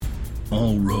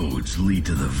All roads lead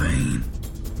to the vein.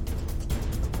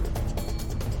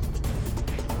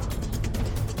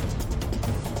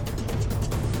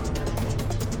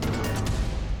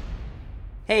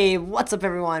 Hey, what's up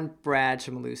everyone? Brad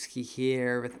Chmielewski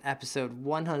here with episode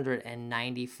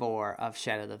 194 of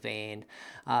Shadow the Vein.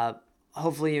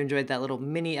 Hopefully you enjoyed that little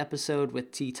mini episode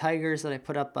with T Tigers that I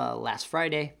put up last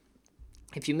Friday.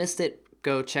 If you missed it,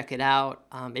 go check it out.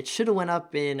 It should have went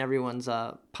up in everyone's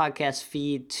podcast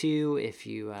feed too. If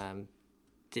you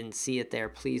didn't see it there,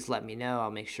 please let me know. I'll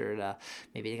make sure to,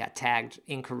 maybe it got tagged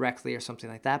incorrectly or something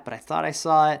like that, but I thought I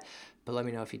saw it, but let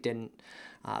me know if you didn't.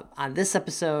 On this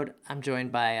episode, I'm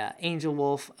joined by Angel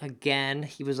Wolf again.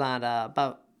 He was on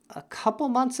about a couple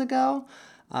months ago.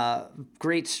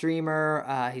 Great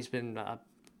streamer. He's been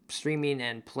streaming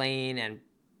and playing and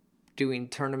doing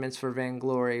tournaments for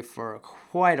Vainglory for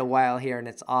quite a while here, and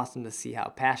it's awesome to see how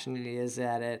passionate he is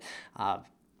at it.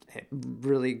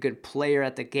 Really good player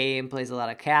at the game, plays a lot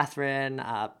of Catherine,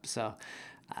 so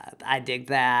I dig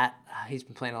that. He's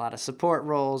been playing a lot of support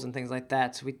roles and things like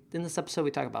that. So in this episode,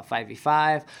 we talk about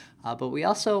 5v5, but we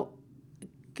also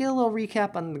get a little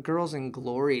recap on the Girls in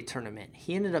Glory tournament.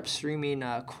 He ended up streaming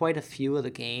quite a few of the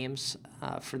games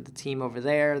for the team over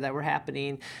there that were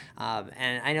happening.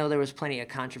 And I know there was plenty of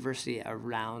controversy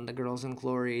around the Girls in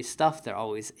Glory stuff. There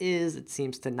always is. It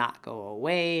seems to not go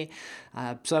away.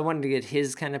 So I wanted to get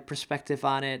his kind of perspective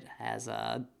on it as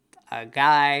a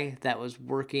guy that was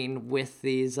working with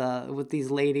these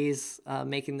ladies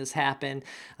making this happen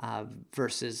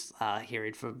versus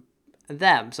hearing from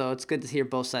them. So it's good to hear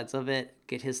both sides of it,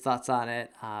 get his thoughts on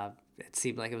it. It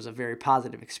seemed like it was a very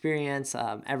positive experience.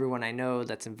 Everyone I know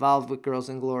that's involved with Girls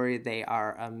in Glory, they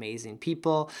are amazing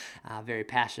people, very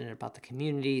passionate about the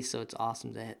community. So it's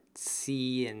awesome to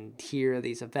see and hear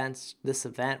these events. This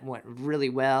event went really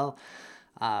well,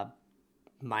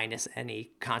 minus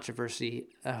any controversy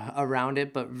around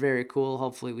it, but very cool.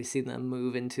 Hopefully we see them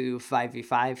move into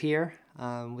 5v5 here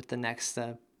with the next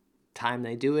time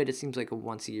they do it. It seems like a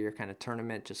once a year kind of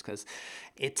tournament just because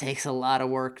it takes a lot of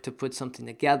work to put something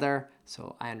together.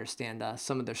 So I understand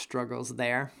some of their struggles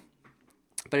there.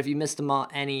 But if you missed them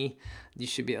all, you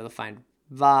should be able to find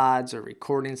VODs or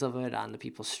recordings of it on the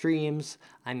people's streams.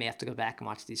 I may have to go back and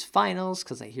watch these finals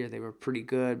because I hear they were pretty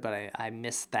good, but I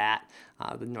missed that,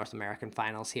 the North American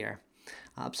finals here.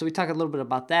 So we talk a little bit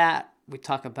about that. We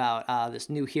talk about this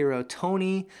new hero,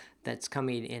 Tony, that's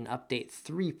coming in update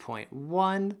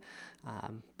 3.1.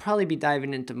 Probably be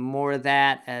diving into more of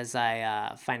that as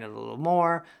I find out a little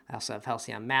more. I also have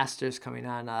Halcyon Masters coming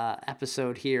on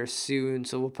episode here soon,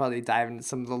 so we'll probably dive into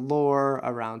some of the lore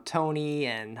around Tony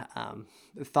and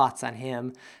thoughts on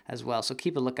him as well. So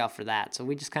keep a lookout for that. So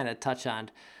we just kind of touch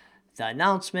on the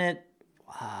announcement,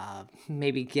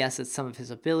 maybe guess at some of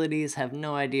his abilities, have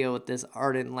no idea what this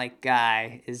Ardent-like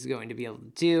guy is going to be able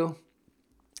to do.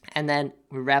 And then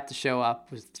we wrap the show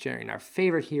up with sharing our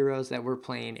favorite heroes that we're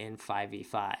playing in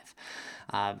 5v5.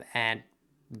 And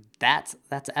that's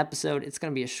the episode. It's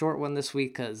going to be a short one this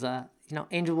week because,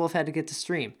 Angel Wolf had to get to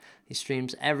stream. He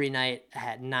streams every night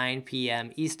at 9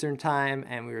 p.m. Eastern time,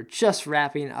 and we were just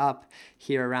wrapping up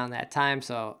here around that time,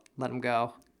 so let him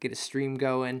go. Get a stream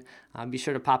going. Be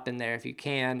sure to pop in there if you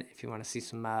can. If you want to see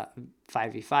some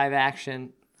 5v5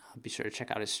 action, be sure to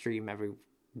check out his stream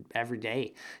every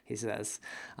day, he says.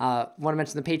 Want to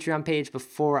mention the Patreon page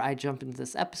before I jump into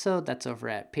this episode. That's over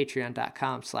at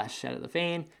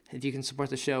patreon.com/shadowthevein. If you can support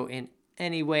the show in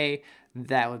any way,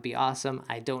 that would be awesome.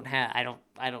 I don't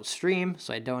stream,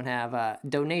 so I don't have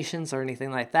donations or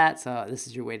anything like that. So this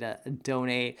is your way to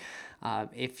donate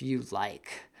if you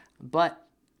like. But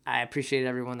I appreciate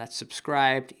everyone that's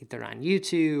subscribed either on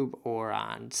YouTube or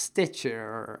on Stitcher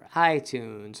or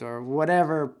iTunes or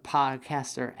whatever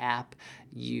podcaster app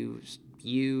you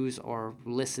use or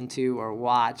listen to or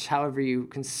watch, however you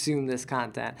consume this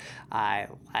content. I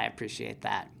appreciate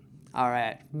that. All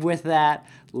right, with that,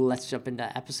 let's jump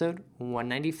into episode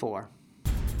 194.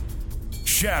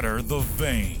 Shatter the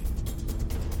Vein.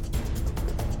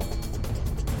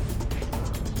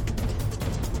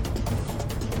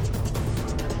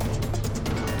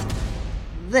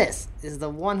 This is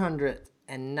the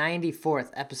 194th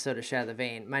episode of Shadow the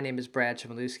Vein. My name is Brad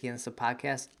Chmielewski, and this is a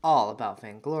podcast all about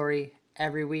Vainglory.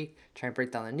 Every week, try and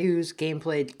break down the news,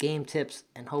 gameplay, game tips,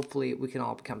 and hopefully we can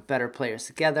all become better players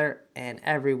together. And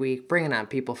every week, bringing on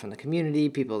people from the community,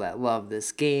 people that love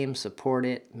this game, support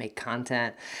it, make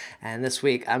content. And this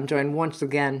week, I'm joined once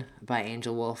again by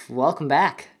Angel Wolf. Welcome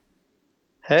back.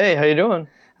 Hey, how you doing?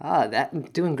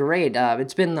 Doing great.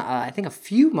 It's been, I think, a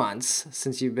few months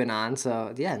since you've been on,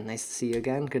 so yeah, nice to see you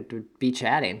again. Good to be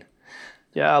chatting.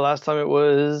 Yeah, last time it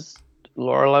was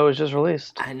Lorelei was just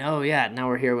released. I know, yeah. Now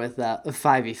we're here with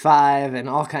 5v5 and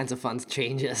all kinds of fun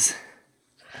changes.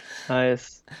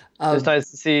 Nice. It's nice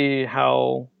to see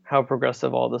how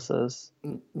progressive all this is.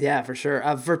 Yeah, for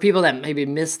sure. For people that maybe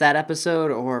missed that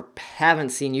episode or haven't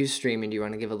seen you streaming, do you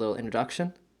want to give a little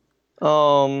introduction?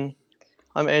 I'm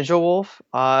Angel Wolf.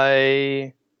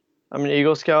 I'm an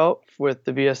Eagle Scout with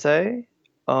the BSA.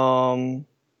 And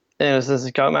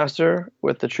Assistant Scoutmaster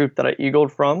with the troop that I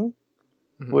eagled from,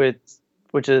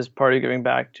 which is part of giving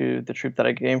back to the troop that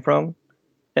I came from.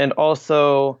 And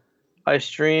also, I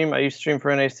used to stream for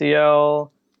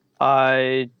NACL.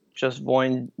 I just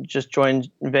joined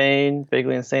Vayne,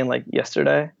 Vaguely Insane, like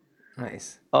yesterday.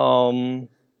 Nice. And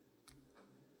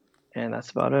that's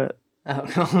about it.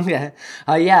 Oh, okay.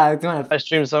 Yeah, I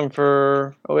streamed some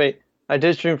for. Oh wait, I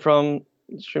did stream some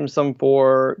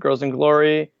for Girls in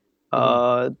Glory,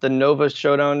 the Nova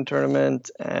Showdown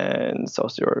tournament, and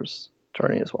Celsior's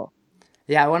tourney as well.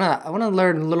 Yeah, I wanna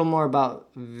learn a little more about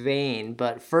Vayne,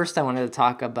 but first I wanted to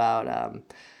talk about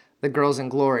the Girls in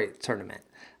Glory tournament.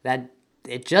 That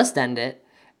it just ended,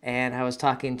 and I was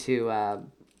talking to a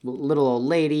little old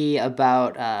lady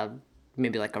about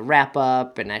maybe like a wrap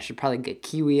up, and I should probably get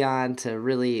Kiwi on to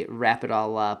really wrap it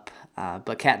all up.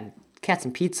 But Cats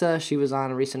and Pizza, she was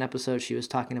on a recent episode. She was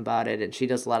talking about it, and she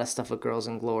does a lot of stuff with Girls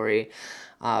in Glory.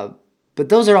 But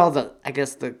those are all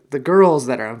the girls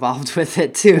that are involved with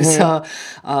it too. Mm-hmm. So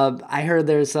I heard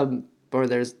there's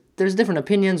different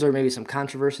opinions or maybe some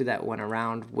controversy that went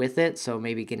around with it. So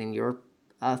maybe getting your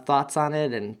thoughts on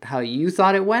it and how you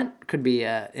thought it went could be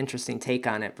an interesting take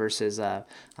on it versus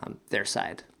their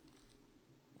side.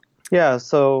 Yeah.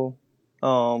 So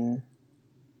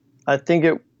I think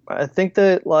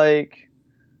that like.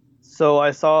 So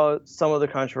I saw some of the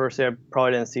controversy. I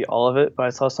probably didn't see all of it, but I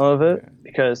saw some of it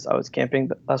because I was camping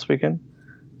last weekend.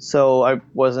 So I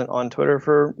wasn't on Twitter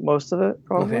for most of it,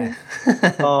 probably. Okay.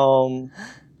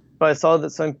 But I saw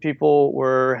that some people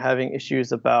were having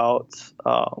issues about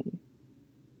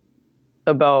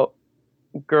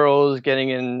girls getting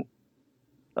in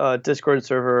a Discord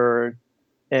server,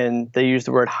 and they used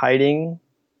the word hiding.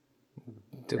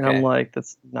 Okay. And I'm like,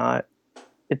 that's not.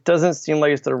 It doesn't seem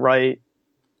like it's the right.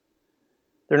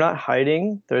 They're not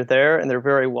hiding. They're there, and they're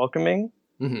very welcoming.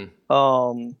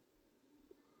 Mm-hmm.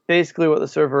 Basically, what the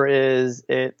server is,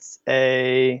 it's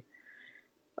a.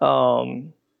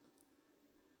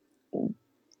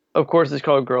 Of course, it's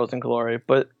called Girls in Glory,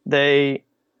 but they're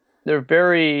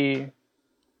very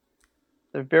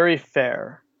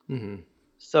fair. Mm-hmm.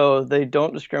 So they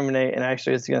don't discriminate, and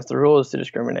actually, it's against the rules to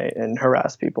discriminate and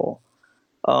harass people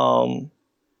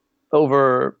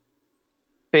over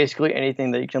basically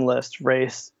anything that you can list: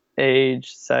 race,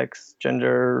 age, sex,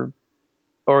 gender,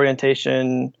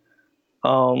 orientation.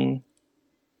 They're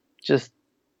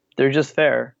just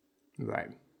fair. Right.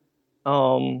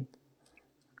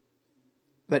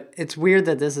 But it's weird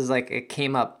that this is like, it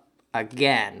came up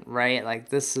again, right? Like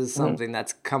this is something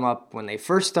that's come up when they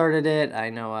first started it. I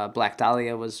know Black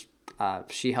Dahlia was,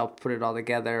 she helped put it all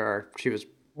together, or she was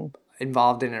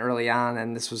involved in it early on,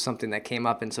 and this was something that came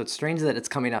up. And so it's strange that it's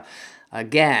coming up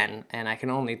again, and I can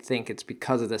only think it's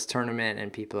because of this tournament,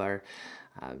 and people are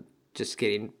just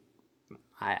getting,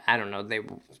 I don't know,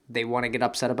 they want to get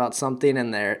upset about something,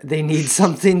 and they need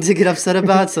something to get upset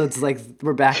about, so it's like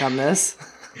we're back on this.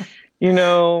 You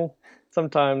know,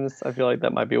 sometimes I feel like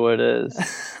that might be what it is.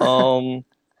 Sometimes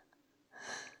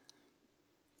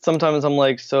I'm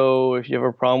like, so if you have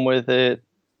a problem with it,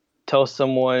 tell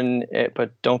someone it,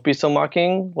 but don't be so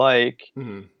mocking. Like,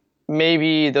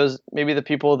 maybe the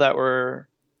people that were,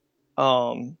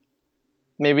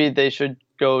 maybe they should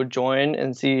go join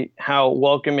and see how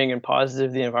welcoming and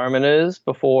positive the environment is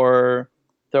before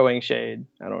throwing shade.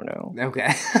 I don't know.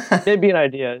 Okay. It'd be an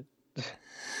idea.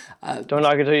 Don't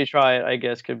knock it until you try it, I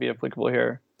guess, could be applicable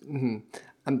here.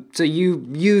 Mm-hmm. So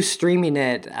you streaming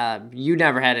it, you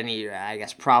never had any, I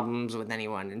guess, problems with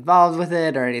anyone involved with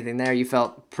it or anything there? You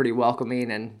felt pretty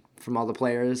welcoming and from all the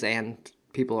players and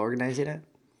people organizing it?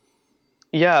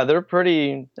 Yeah, they're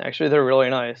really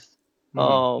nice.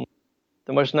 Mm-hmm.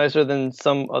 They're much nicer than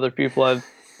some other people I've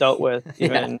dealt with,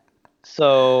 even. Yeah.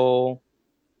 So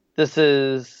this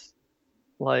is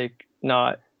like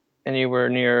not anywhere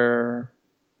near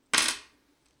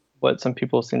what some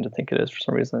people seem to think it is for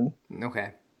some reason.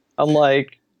 Okay. I'm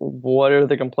like, what are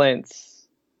the complaints?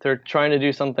 They're trying to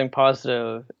do something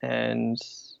positive, and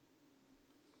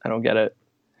I don't get it.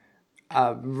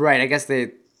 Right. I guess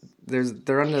they're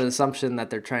under the assumption that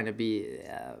they're trying to be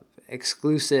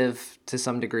exclusive to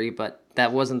some degree, but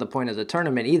that wasn't the point of the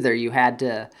tournament either. You had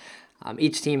to,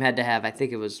 each team had to have, I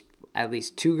think it was at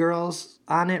least 2 girls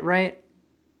on it, right?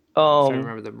 If I Um,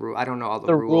 remember the rule, I don't know all the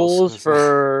the rules. rules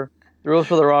for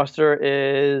the roster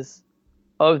is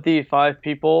of the 5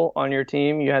 people on your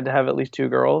team, you had to have at least 2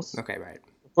 girls. Okay, right.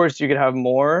 Of course, you could have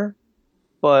more,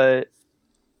 but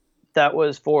that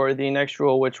was for the next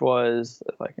rule, which was,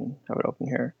 if I can have it open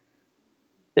here.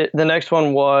 The next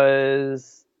one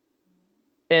was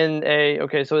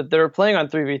so they're playing on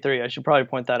 3v3. I should probably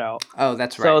point that out. Oh,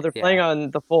 that's So right. they're Yeah. playing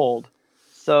on the fold.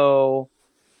 So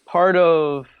part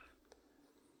of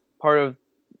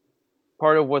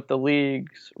what the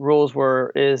league's rules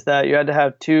were is that you had to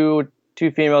have two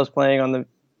females playing on the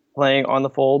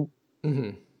fold.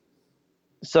 Mm-hmm.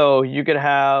 So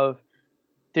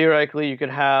theoretically you could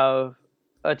have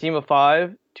a team of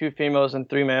 5, 2 females and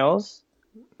 3 males,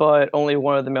 but only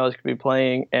one of the males could be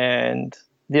playing, and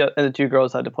the 2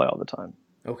 girls had to play all the time.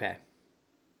 Okay.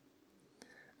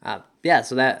 Yeah,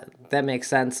 so that makes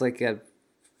sense. Like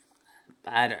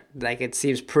it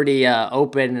seems pretty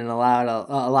open and allowed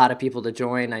a lot of people to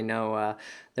join. I know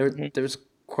there's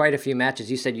quite a few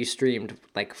matches. You said you streamed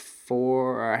like 4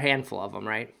 or a handful of them,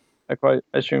 right?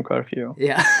 I streamed quite a few.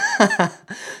 Yeah.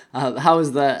 How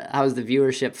was the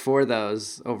viewership for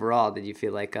those overall? Did you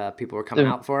feel like people were coming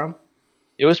out for them?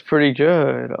 It was pretty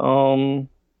good.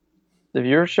 The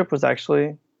viewership was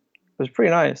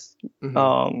pretty nice.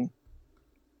 Mm-hmm.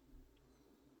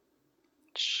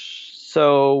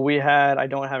 So I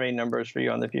don't have any numbers for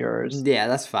you on the viewers. Yeah,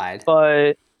 that's fine.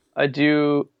 But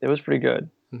it was pretty good.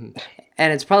 Mm-hmm.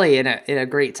 And it's probably in a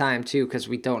great time too, because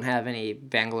we don't have any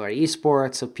Bangalore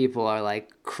esports, so people are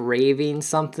like craving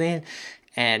something.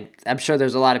 And I'm sure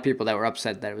there's a lot of people that were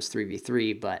upset that it was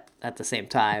 3v3, but at the same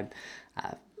time,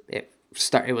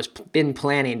 it was been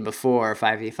planning before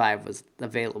 5v5 was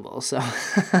available. So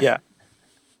yeah,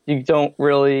 you don't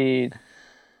really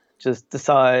just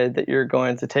decide that you're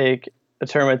going to take a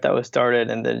tournament that was started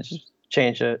and then just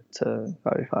change it to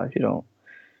 5v5. You don't.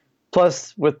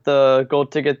 Plus, with the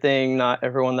gold ticket thing, not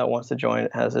everyone that wants to join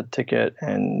has a ticket,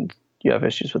 and you have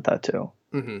issues with that too.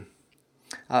 Mm-hmm.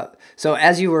 So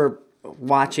as you were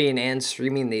watching and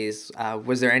streaming these,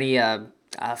 was there any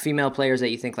female players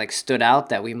that you think like stood out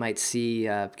that we might see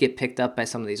get picked up by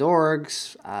some of these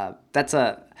orgs?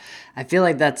 I feel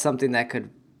like that's something that could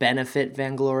benefit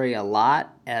Vainglory a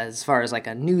lot as far as like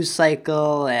a news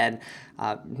cycle, and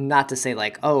not to say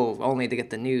like, oh, only to get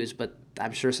the news, but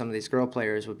I'm sure some of these girl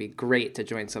players would be great to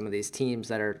join some of these teams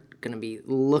that are going to be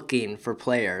looking for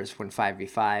players when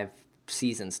 5v5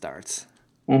 season starts.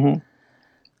 Mm-hmm.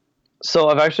 So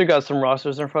I've actually got some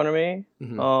rosters in front of me.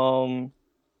 Mm-hmm.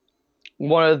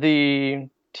 One of the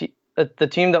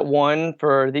team that won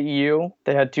for the EU,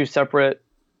 they had two separate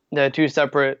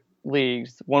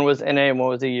leagues. One was NA and one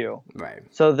was EU. Right.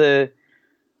 So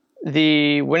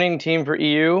the winning team for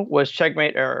EU was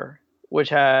Checkmate Error, which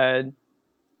had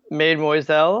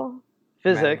Mademoiselle,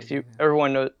 Physics. Right.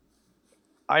 Everyone knows.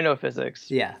 I know Physics.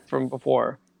 Yeah. From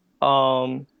before.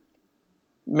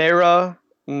 Mera,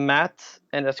 Matt,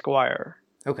 and Esquire.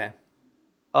 Okay.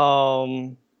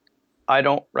 I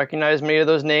don't recognize many of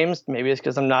those names. Maybe it's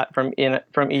because I'm not from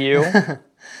EU,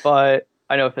 but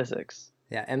I know Physics.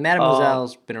 Yeah, and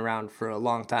Mademoiselle's been around for a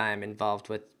long time, involved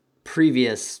with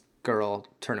previous girl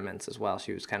tournaments as well.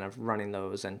 She was kind of running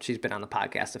those, and she's been on the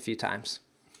podcast a few times.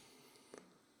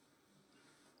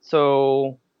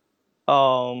 So,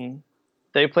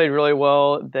 they played really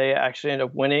well. They actually ended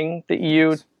up winning the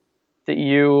EU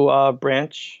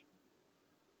branch,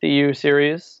 the EU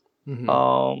series.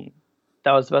 Mm-hmm.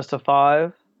 That was best of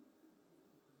 5.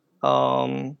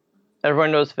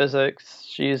 Everyone knows Physics.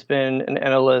 She's been an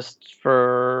analyst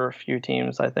for a few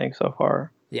teams, I think, so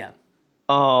far. Yeah.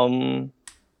 And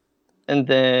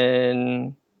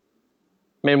then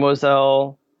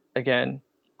Mademoiselle, again,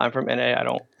 I'm from NA. I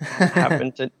don't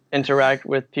happen to interact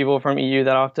with people from EU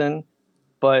that often,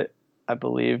 but I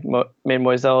believe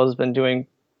Mademoiselle has been doing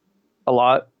a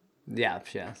lot. Yeah,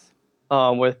 yes.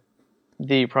 With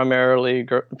the primarily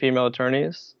female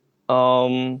attorneys.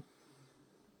 And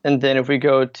then if we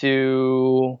go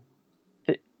to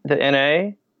the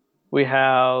NA, we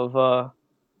have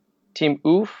Team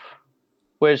OOF,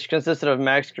 which consisted of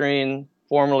Max Green,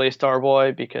 formerly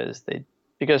Starboy, because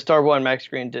Starboy and Max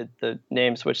Green did the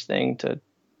name switch thing to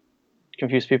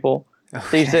confuse people. Okay.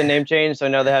 They used to name change, so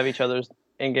now they have each other's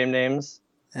in-game names.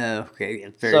 Okay,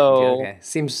 very okay.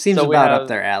 Seems about up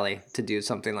their alley to do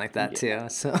something like that too.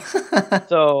 So,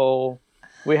 so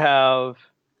we have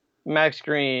Max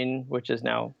Green, which is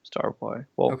now Starboy.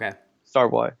 Well, okay,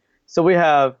 Starboy. So we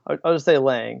have, I'll just say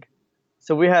Lang.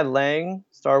 So we had Lang,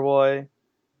 Starboy,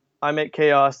 I Make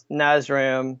Chaos,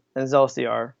 Nazram, and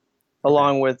Zelciar,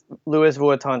 along with Louis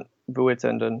Vuitton.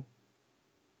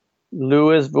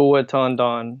 Louis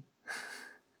Vuitton.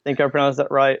 Think I pronounced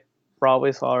that right.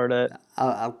 Probably slaughtered it.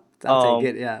 I'll take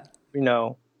it. Yeah. You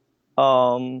know,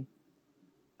 um,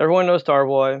 everyone knows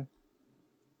Starboy.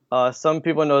 Some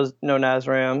people know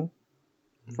Nazram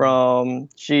from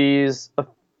she's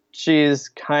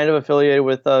kind of affiliated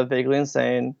with Vaguely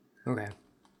Insane. Okay.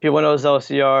 People know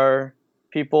LCR.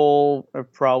 People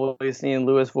have probably seen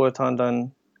Louis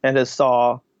Vuitton and his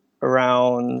Saw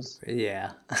around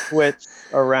Yeah. Twitch,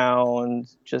 around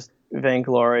just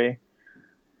Vainglory.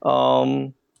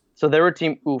 So they were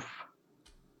Team Oof.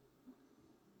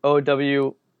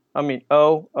 OOF.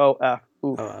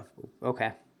 Oof.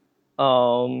 Okay.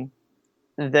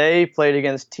 They played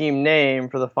against Team Name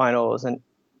for the finals in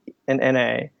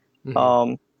NA.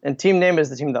 And Team Name is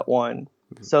the team that won.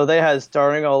 So they had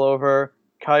starting all over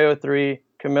Kaio 3,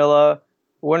 Camilla,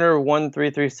 winner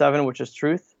 1337, which is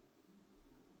Truth,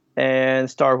 and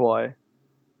Starboy,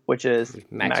 which is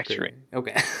Max Green.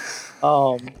 Okay.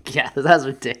 Yeah, that's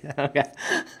ridiculous. Okay.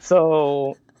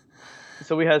 So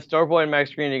we had Starboy and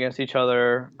Max Green against each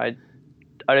other. I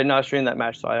did not stream that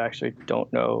match, so I actually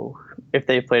don't know if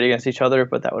they played against each other,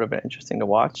 but that would have been interesting to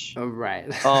watch. Oh,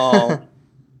 right.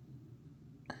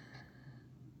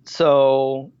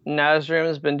 So Nazrim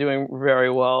has been doing very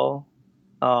well.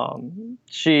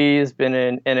 She's been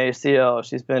in NACL.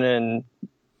 She's been in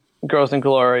Girls in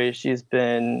Glory. She's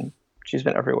been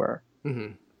everywhere.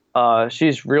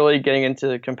 She's really getting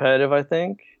into competitive, I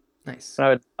think. Nice.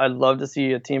 And I'd love to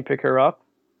see a team pick her up.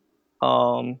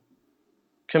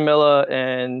 Camilla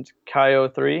and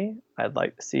Kaio 3, I'd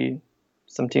like to see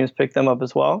some teams pick them up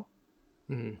as well.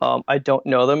 I don't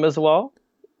know them as well.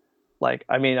 I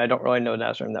don't really know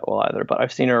Nazrim that well either, but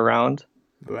I've seen her around.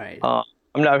 Right. I'm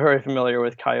not very familiar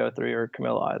with Kaio 3 or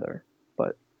Camilla either.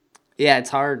 But yeah, it's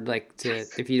hard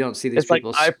if you don't see these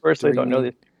people. I personally don't know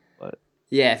these people, but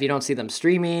yeah, if you don't see them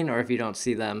streaming, or if you don't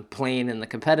see them playing in the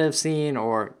competitive scene,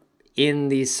 or in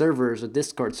these servers or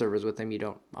Discord servers with them, you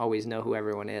don't always know who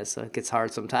everyone is, so it gets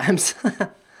hard sometimes.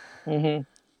 But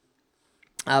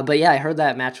yeah, I heard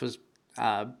that match was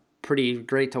pretty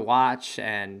great to watch,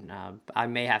 and I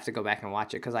may have to go back and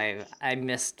watch it because I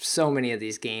missed so many of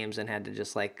these games and had to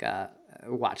just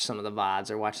watch some of the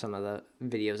VODs or watch some of the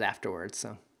videos afterwards.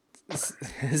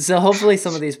 So hopefully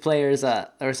some of these players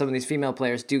or some of these female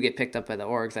players do get picked up by the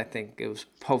orgs. I think it was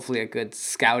hopefully a good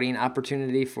scouting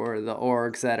opportunity for the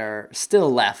orgs that are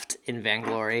still left in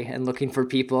Vainglory and looking for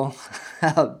people.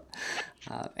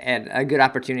 And a good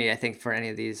opportunity, I think, for any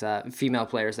of these female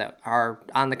players that are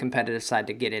on the competitive side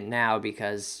to get in now,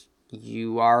 because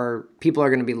people are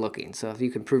going to be looking. So if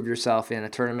you can prove yourself in a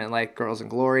tournament like Girls in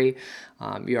Glory,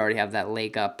 you already have that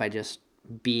leg up by just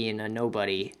being a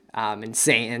nobody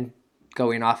and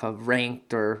going off of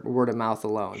ranked or word of mouth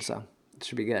alone. So it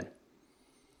should be good.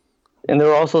 And there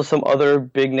are also some other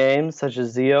big names such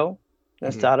as Zio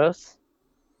and Status.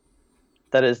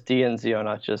 That is D and Zio,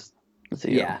 not just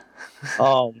Zio.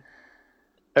 Yeah.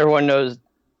 Everyone knows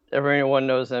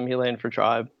him. He laid for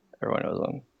Tribe. Everyone knows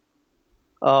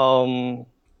him.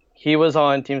 He was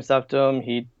on Team Septum.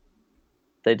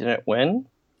 They didn't win.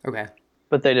 Okay.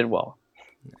 But they did well.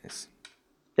 Nice.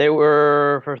 They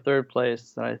were for third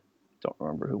place, and I don't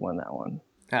remember who won that one.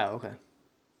 Oh, okay.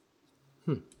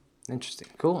 Interesting.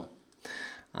 Cool.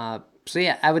 So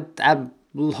yeah,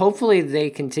 hopefully they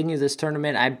continue this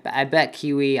tournament. I bet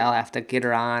Kiwi, I'll have to get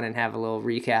her on and have a little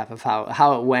recap of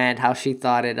how it went, how she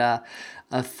thought it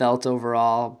felt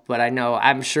overall. But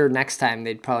I'm sure next time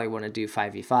they'd probably want to do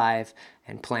 5v5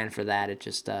 and plan for that. It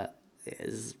just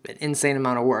is an insane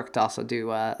amount of work to also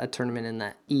do a tournament in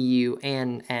the EU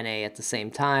and NA at the same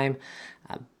time.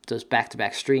 Those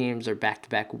back-to-back streams or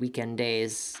back-to-back weekend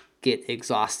days get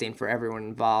exhausting for everyone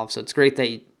involved. So it's great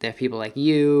that people like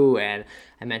you, and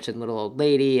I mentioned Little Old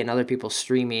Lady, and other people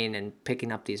streaming and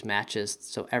picking up these matches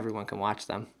so everyone can watch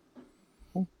them.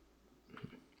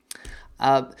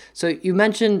 So you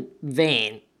mentioned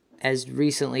Vayne as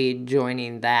recently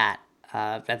joining that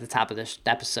at the top of this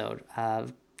episode.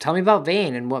 Tell me about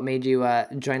Vayne and what made you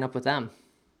join up with them.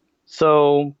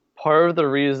 So part of the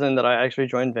reason that I actually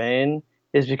joined Vayne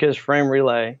is because Frame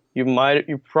Relay.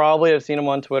 You probably have seen him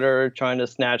on Twitter trying to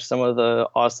snatch some of the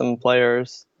awesome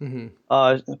players,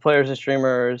 players and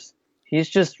streamers. He's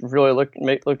just really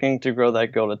looking to grow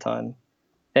that guild a ton,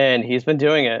 and he's been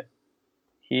doing it.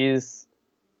 He's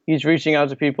reaching out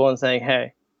to people and saying,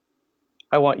 "Hey,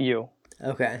 I want you."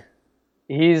 Okay.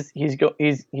 He's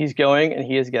going and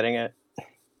he is getting it.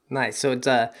 Nice. So it's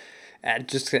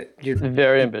you're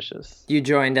very ambitious. You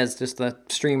joined as just the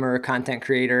streamer, content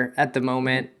creator at the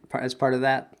moment as part of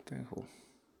that. Very cool.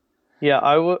 Yeah,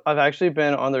 I've actually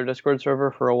been on their Discord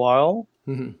server for a while.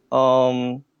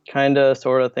 kind of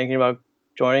sort of thinking about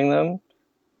joining them,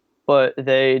 but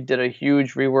they did a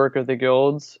huge rework of the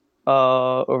guilds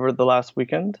over the last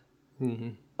weekend,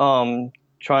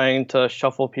 trying to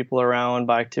shuffle people around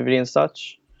by activity and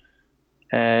such.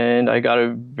 And I got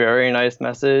a very nice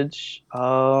message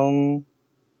a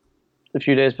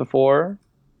few days before,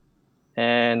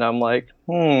 and I'm like,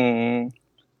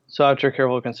 So after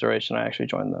careful consideration, I actually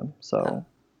joined them. So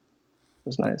it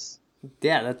was nice.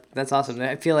 Yeah, that's awesome.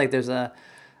 I feel like there's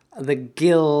the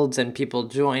guilds and people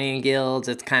joining guilds.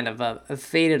 It's kind of a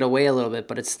faded away a little bit,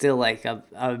 but it's still like a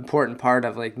important part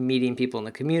of like meeting people in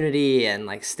the community and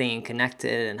like staying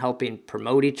connected and helping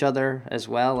promote each other as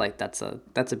well. Like that's a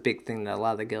big thing that a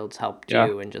lot of the guilds help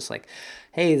do. And just like,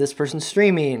 hey, this person's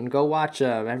streaming, go watch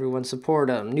them. Everyone support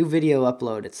them. New video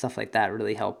upload. It's stuff like that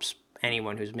really helps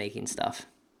anyone who's making stuff.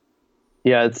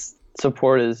 Yeah, its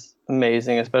support is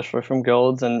amazing, especially from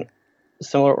guilds and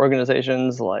similar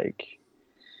organizations. Like,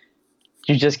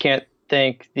 you just can't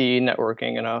thank the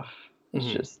networking enough. It's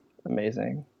just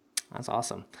amazing. That's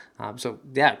awesome. So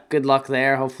yeah, good luck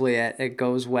there. Hopefully it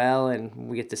goes well, and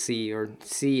we get to see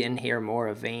and hear more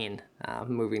of Vayne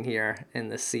moving here in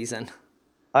this season.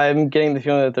 I'm getting the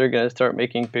feeling that they're going to start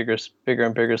making bigger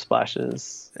and bigger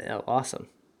splashes. Oh, awesome.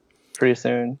 Pretty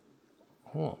soon.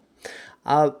 Cool.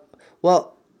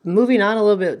 Well, moving on a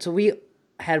little bit. So we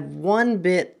had one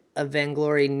bit of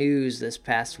Vainglory news this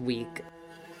past week.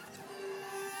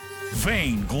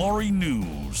 Vainglory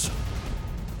news.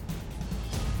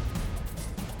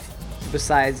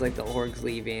 Besides like the orgs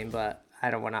leaving, but I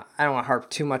don't want to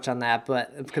harp too much on that.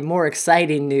 But more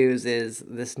exciting news is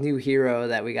this new hero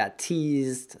that we got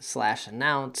teased /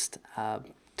 announced,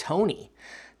 Tony.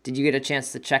 Did you get a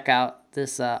chance to check out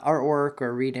this artwork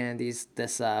or read any of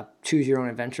this choose your own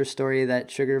adventure story that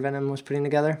Sugar Venom was putting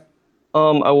together?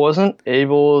 I wasn't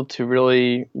able to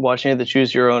really watch any of the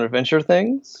choose your own adventure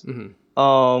things.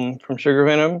 From Sugar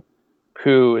Venom,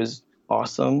 who is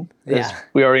awesome. Yeah.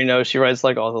 We already know she writes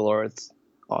like all the lore. It's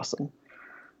awesome.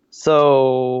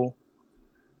 So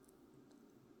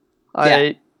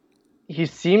he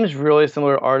seems really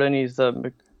similar to Arden. He's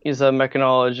a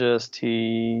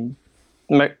mechanologist.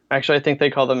 Actually, I think they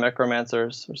call them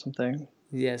necromancers or something.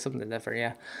 Yeah, something different.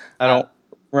 Yeah. I don't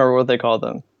remember what they call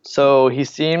them. So he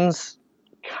seems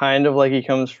kind of like he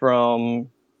comes from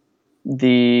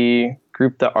the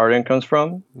group that Arden comes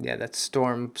from. Yeah, that's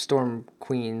Storm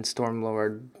Queen, Storm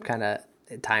Lord kind of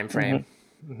time frame.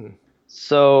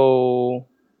 So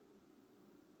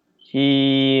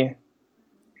I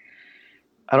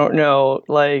don't know,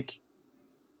 like,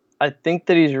 I think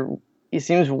that he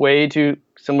seems way too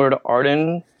similar to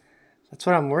Arden. That's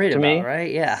what I'm worried about, me.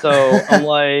 right? Yeah. So I'm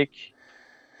like,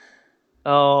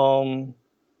 so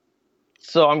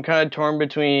I'm kind of torn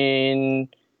between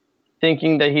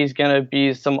thinking that he's gonna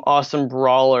be some awesome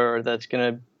brawler that's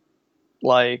gonna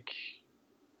like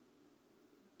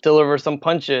deliver some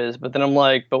punches, but then I'm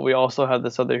like, but we also have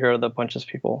this other hero that punches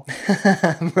people.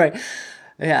 Right.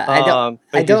 Yeah,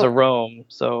 But he's a roam,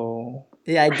 so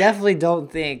yeah, I definitely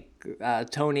don't think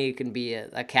Tony can be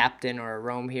a captain or a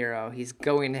roam hero. He's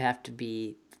going to have to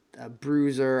be a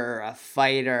bruiser or a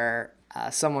fighter,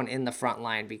 someone in the front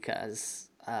line, because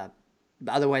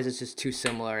otherwise it's just too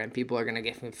similar and people are going to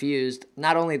get confused.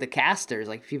 Not only the casters,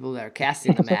 like people that are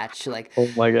casting the match, like, oh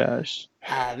my gosh.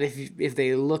 If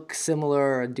they look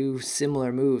similar or do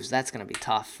similar moves, that's going to be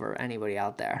tough for anybody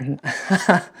out there.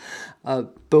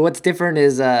 But what's different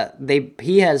is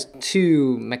he has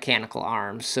 2 mechanical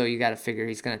arms, so you got to figure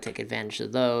he's going to take advantage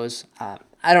of those.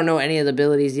 I don't know any of the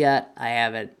abilities yet. I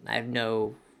have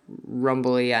no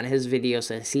rumbly on his video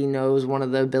says he knows one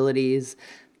of the abilities.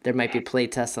 There might be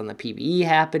playtests on the PvE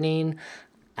happening.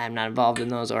 I'm not involved in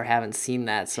those or haven't seen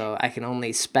that, so I can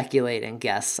only speculate and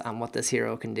guess on what this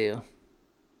hero can do.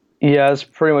 Yeah, it's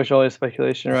pretty much only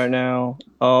speculation right now.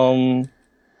 I mean,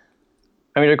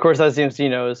 of course,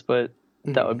 SCMC knows, but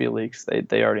that would be leaks.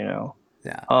 They already know.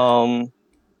 Yeah.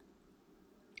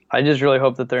 I just really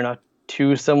hope that they're not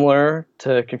too similar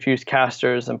to confuse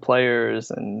casters and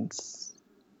players, and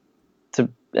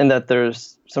that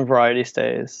there's some variety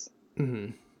stays.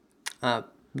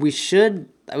 We should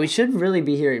really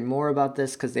be hearing more about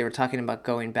this because they were talking about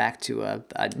going back to a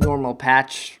normal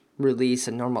patch release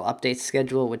and normal update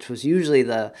schedule, which was usually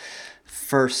the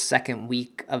second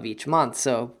week of each month.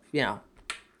 So, the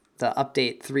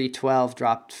update 3.12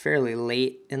 dropped fairly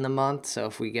late in the month. So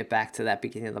if we get back to that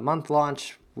beginning of the month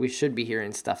launch, we should be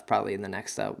hearing stuff probably in the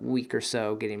next week or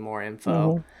so, getting more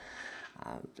info.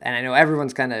 And I know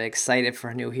everyone's kind of excited for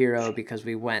a new hero because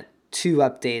we went 2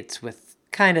 updates with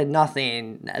kind of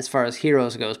nothing as far as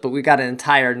heroes goes, but we got an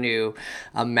entire new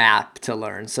map to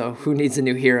learn. So who needs a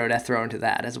new hero to throw into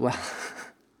that as well?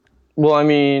 Well, I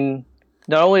mean,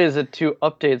 not only is it 2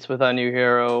 updates with a new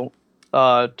hero,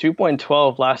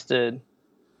 2.12 lasted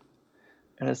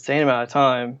an insane amount of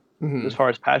time as far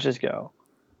as patches go.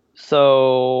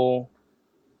 So,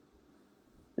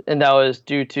 and that was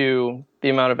due to the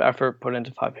amount of effort put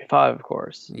into 5v5, of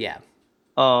course. Yeah.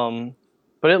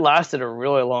 But it lasted a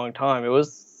really long time. It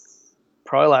was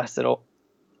probably lasted a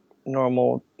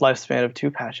normal lifespan of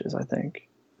 2 patches, I think.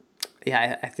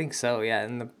 Yeah, I think so. Yeah,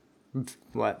 and the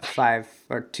 5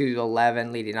 or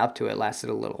 2.11 leading up to it lasted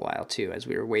a little while too, as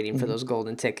we were waiting for those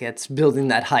golden tickets, building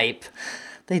that hype.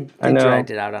 They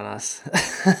dragged it out on us.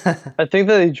 I think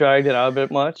that they dragged it out a bit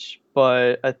much,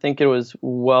 but I think it was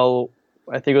worth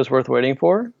waiting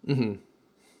for. Mm-hmm.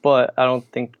 But I don't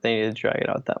think they needed to drag it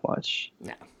out that much.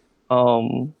 Yeah.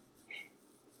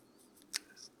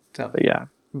 But yeah,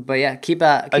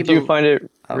 I do find it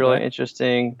really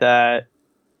interesting that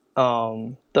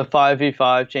the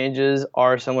 5v5 changes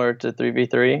are similar to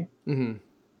 3v3. Mm-hmm.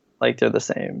 Like they're the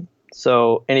same.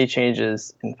 So any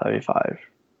changes in 5v5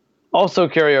 also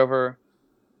carry over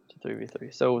to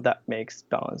 3v3. So that makes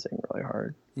balancing really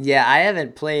hard. Yeah, I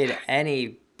haven't played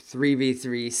any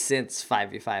 3v3 since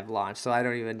 5v5 launch, so I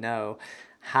don't even know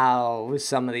how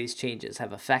some of these changes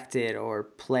have affected or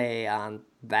play on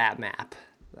that map.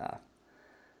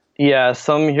 Yeah,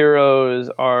 some heroes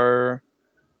were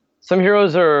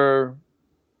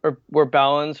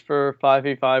balanced for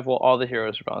 5v5. Well, all the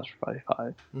heroes were balanced for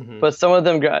 5v5. Mm-hmm. But some of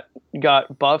them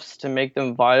got buffs to make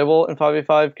them viable in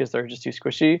 5v5 because they're just too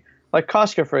squishy. Like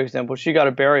Koska, for example, she got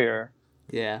a barrier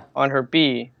on her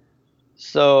B.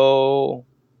 So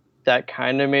that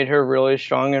kind of made her really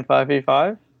strong in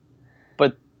 5v5.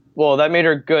 That made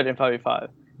her good in 5v5.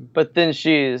 But then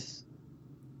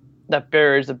that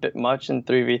barrier is a bit much in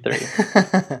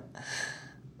 3v3.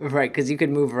 Right, because you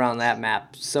can move around that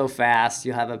map so fast.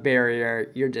 You have a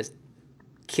barrier. You're just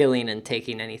killing and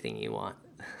taking anything you want.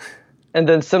 And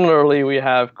then similarly, we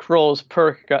have Krill's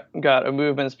perk got a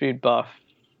movement speed buff.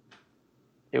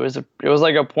 It was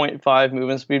like a 0.5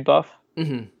 movement speed buff.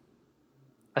 Mm-hmm.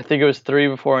 I think it was 3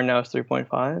 before, and now it's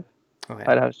 3.5. Okay.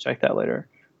 I'd have to check that later.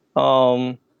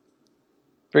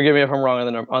 Forgive me if I'm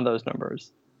wrong on those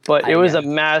numbers, but it was a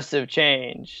massive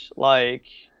change. Like,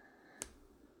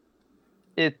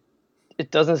 it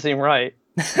doesn't seem right.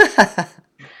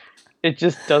 It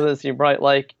just doesn't seem right.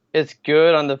 Like, it's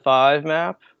good on the 5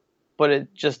 map, but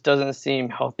it just doesn't seem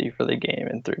healthy for the game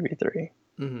in 3v3.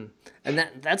 Mm-hmm. And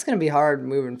that's going to be hard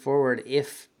moving forward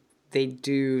if they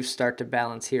do start to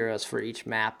balance heroes for each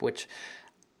map, which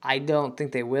I don't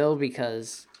think they will,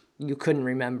 because you couldn't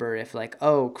remember if, like,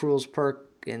 Krill's perk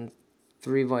in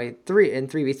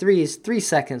 3v3 is 3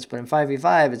 seconds, but in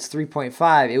 5v5 it's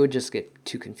 3.5. It would just get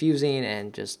too confusing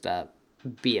and just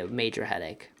be a major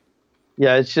headache.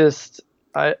 Yeah, it's just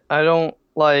I don't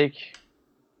like.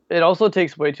 It also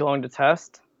takes way too long to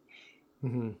test.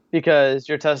 Mm-hmm. Because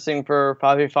you're testing for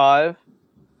 5v5,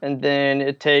 and then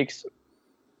it takes,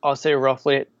 I'll say,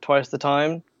 roughly twice the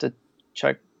time to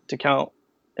check, to count,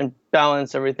 and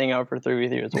balance everything out for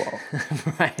 3v3 as well.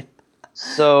 Right.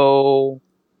 So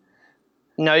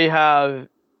now you have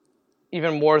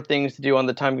even more things to do on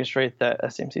the time constraint that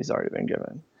SCMC's already been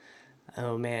given.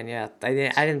 Oh man, yeah. I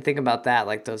didn't think about that.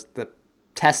 Like the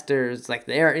testers, like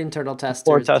their internal testers.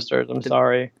 Or testers, I'm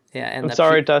sorry. Yeah, and I'm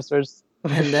sorry, testers.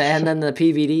 and then the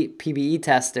PBE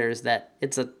testers, that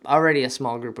it's already a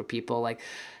small group of people. Like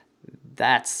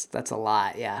that's a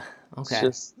lot. Yeah. Okay.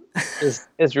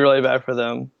 It's really bad for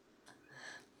them.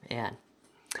 Man.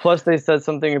 Plus, they said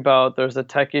something about there's a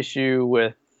tech issue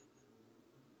with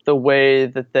the way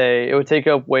that it would take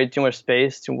up way too much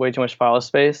space, way too much file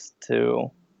space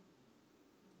to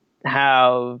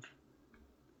have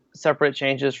separate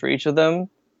changes for each of them.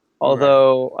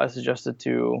 Although I suggested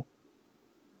to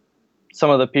some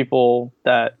of the people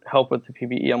that help with the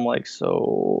PBE, I'm like,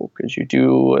 so could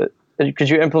you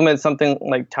implement something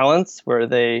like talents where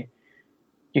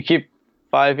you keep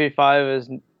 5v5 as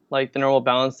like the normal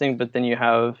balancing, but then you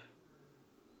have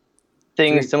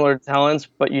things similar to talents,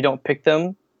 but you don't pick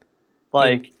them,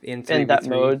 like in that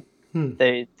mode.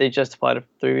 They just apply to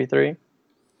 3v3.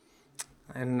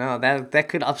 I don't know, that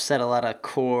could upset a lot of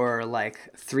core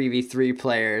like 3v3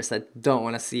 players that don't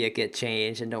want to see it get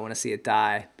changed and don't want to see it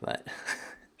die. But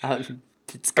I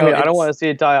don't want to see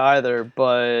it die either.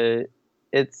 But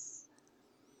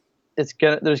there's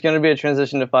gonna be a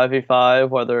transition to 5v5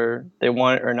 whether they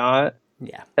want it or not.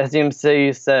 Yeah.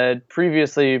 SDMC said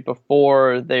previously,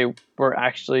 before they were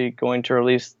actually going to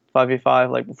release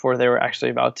 5v5, like before they were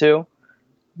actually about to,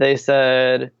 they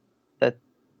said that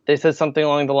they said something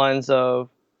along the lines of,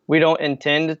 "We don't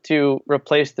intend to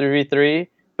replace 3v3,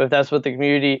 but if that's what the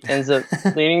community ends up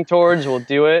leaning towards, we'll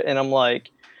do it." And I'm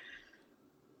like,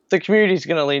 the community's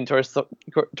going to lean towards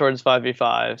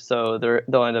 5v5, so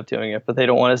they'll end up doing it, but they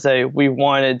don't want to say we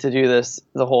wanted to do this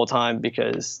the whole time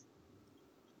because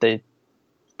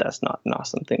that's not an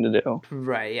awesome thing to do.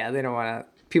 Right. Yeah. They don't want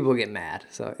to. People get mad.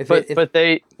 So I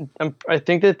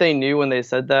think that they knew when they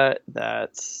said that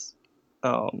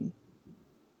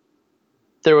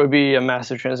there would be a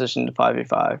massive transition to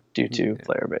 5v5 due to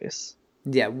player base.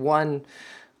 Yeah, one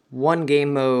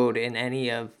game mode in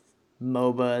any of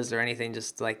MOBAs or anything,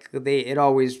 just like it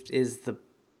always is the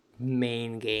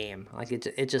main game. Like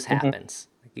it just happens.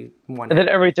 Like you want. And then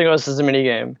everything else is a mini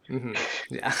game.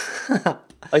 Yeah.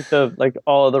 like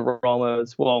all of the raw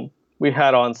modes. Well, we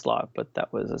had Onslaught, but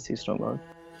that was a seasonal mode.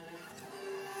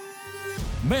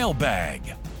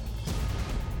 Mailbag.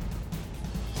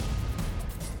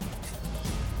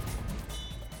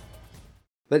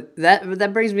 But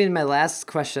that brings me to my last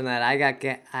question that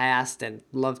I asked and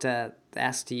love to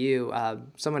ask to you.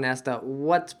 Someone asked,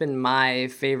 what's been my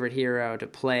favorite hero to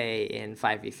play in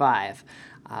 5v5,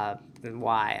 and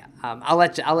why? I'll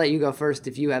let you go first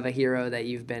if you have a hero that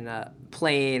you've been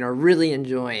playing or really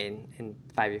enjoying in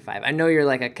 5v5. I know you're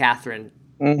like a Catherine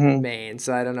main,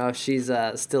 so I don't know if she's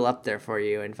still up there for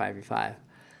you in 5v5.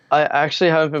 I actually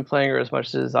haven't been playing her as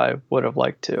much as I would have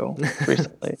liked to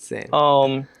recently. Same.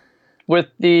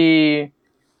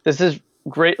 This is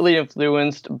greatly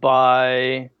influenced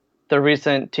by the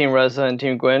recent Team Reza and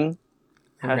Team Gwyn.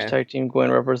 Okay. #Team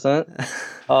Gwyn represent.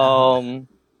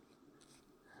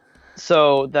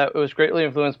 So that it was greatly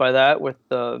influenced by that with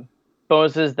the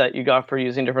bonuses that you got for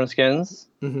using different skins.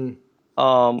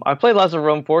 I played lots of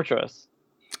Rome Fortress.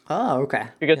 Oh, okay.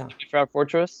 Because of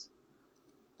Fortress.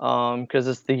 Because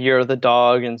it's the year of the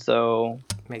dog, and so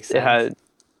makes sense. It had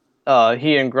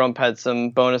he and Grump had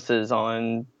some bonuses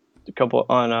on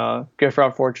Gift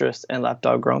Wrap Fortress and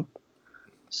Lapdog Grump.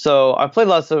 So I played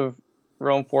lots of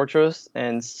Rome Fortress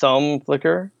and some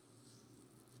Flicker.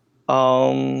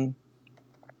 Fortress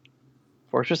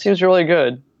seems really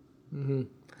good.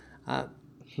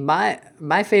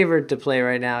 My favorite to play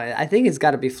right now, I think it's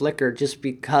got to be Flicker, just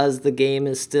because the game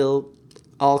is still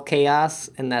all chaos,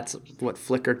 and that's what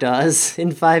Flicker does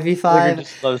in 5v5. Flicker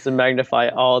just loves to magnify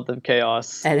all the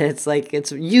chaos. And it's like,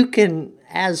 you can,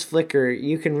 as Flicker,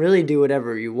 you can really do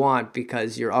whatever you want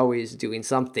because you're always doing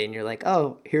something. You're like,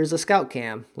 oh, here's a scout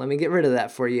cam. Let me get rid of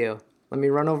that for you. Let me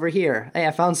run over here. Hey,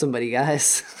 I found somebody,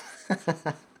 guys.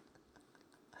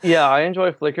 Yeah, I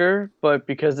enjoy Flicker, but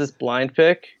because it's blind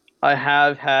pick, I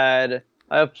have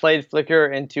played Flicker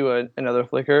into another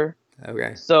Flicker.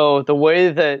 Okay. So the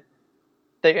way that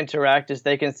they interact is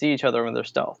they can see each other when they're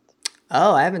stealthed.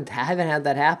 Oh, I haven't had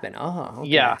that happen. Oh, okay.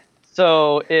 Yeah.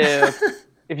 So if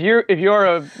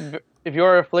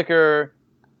you're a Flicker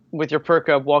with your perk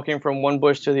up walking from one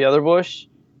bush to the other bush,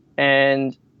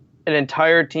 and an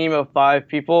entire team of 5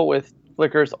 people with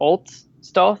Flicker's ult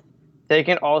stealth, they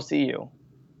can all see you.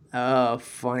 Oh,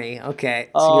 funny. Okay,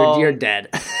 so you're dead.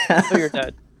 So you're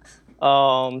dead.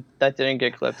 That didn't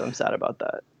get clipped. I'm sad about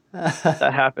that.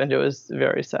 That happened. It was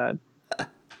very sad.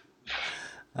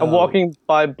 I'm walking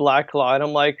by Black Claw and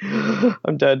I'm like,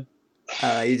 I'm dead.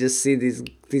 You just see these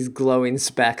glowing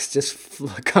specks just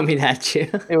coming at you.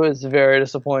 It was very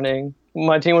disappointing.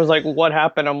 My team was like, what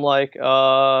happened? I'm like,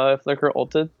 Flicker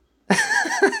ulted.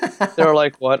 They were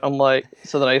like, what? I'm like,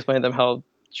 so then I explained to them how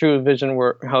true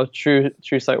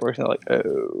sight works, and they're like,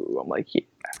 oh. I'm like, yeah.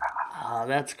 Oh,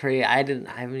 that's crazy.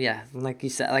 Like I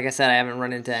said, I haven't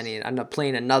run into any. I'm not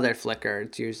playing another Flicker.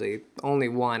 It's usually only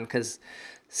one, because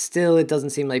still it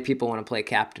doesn't seem like people want to play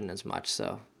Captain as much,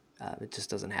 so it just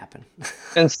doesn't happen.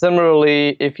 And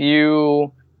similarly, if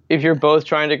you're both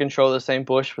trying to control the same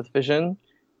bush with vision,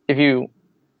 if you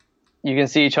can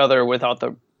see each other without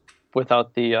the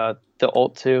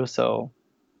ult too, so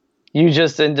you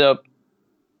just end up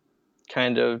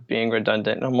kind of being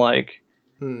redundant. And I'm like,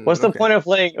 what's the point of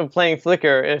playing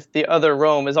Flicker if the other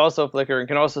Rome is also Flicker and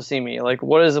can also see me? Like,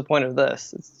 what is the point of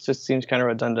this? It just seems kind of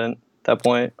redundant at that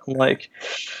point. I'm like,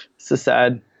 this is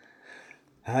sad.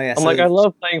 Oh yeah. I'm like, I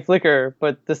love playing Flicker,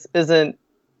 but this isn't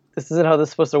how this is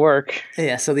supposed to work.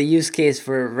 Yeah, so the use case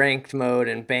for ranked mode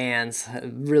and bans,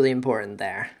 really important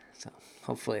there. So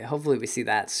hopefully we see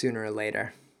that sooner or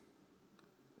later.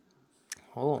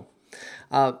 Oh,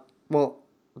 well,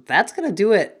 that's gonna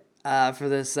do it for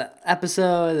this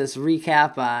episode, this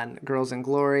recap on Girls in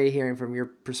Glory, hearing from your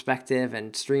perspective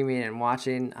and streaming and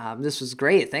watching. This was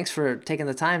great. Thanks for taking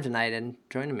the time tonight and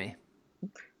joining me.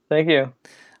 Thank you.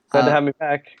 Glad to have me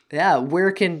back. Yeah,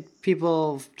 where can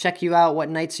people check you out? What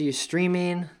nights are you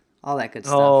streaming? All that good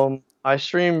stuff. I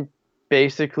stream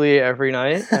basically every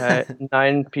night at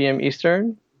 9 p.m.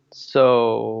 Eastern.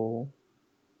 So,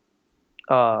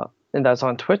 and that's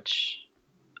on Twitch,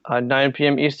 9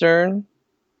 p.m. Eastern.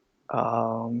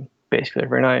 Basically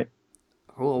every night.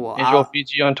 Cool. Well, Angel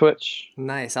PG on Twitch.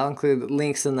 Nice. I'll include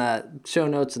links in the show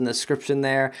notes in the description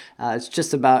there. It's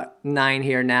just about 9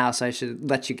 here now, so I should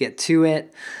let you get to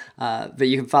it. But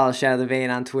you can follow Shadow the Vein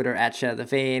on Twitter at Shadow the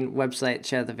Vein, website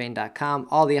shadowthevein.com.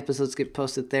 All the episodes get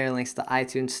posted there, links to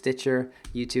iTunes, Stitcher,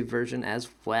 YouTube version as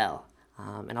well.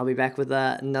 And I'll be back with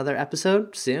another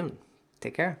episode soon.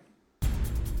 Take care.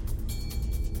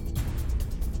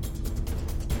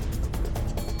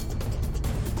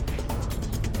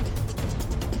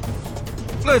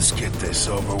 Let's get this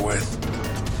over with.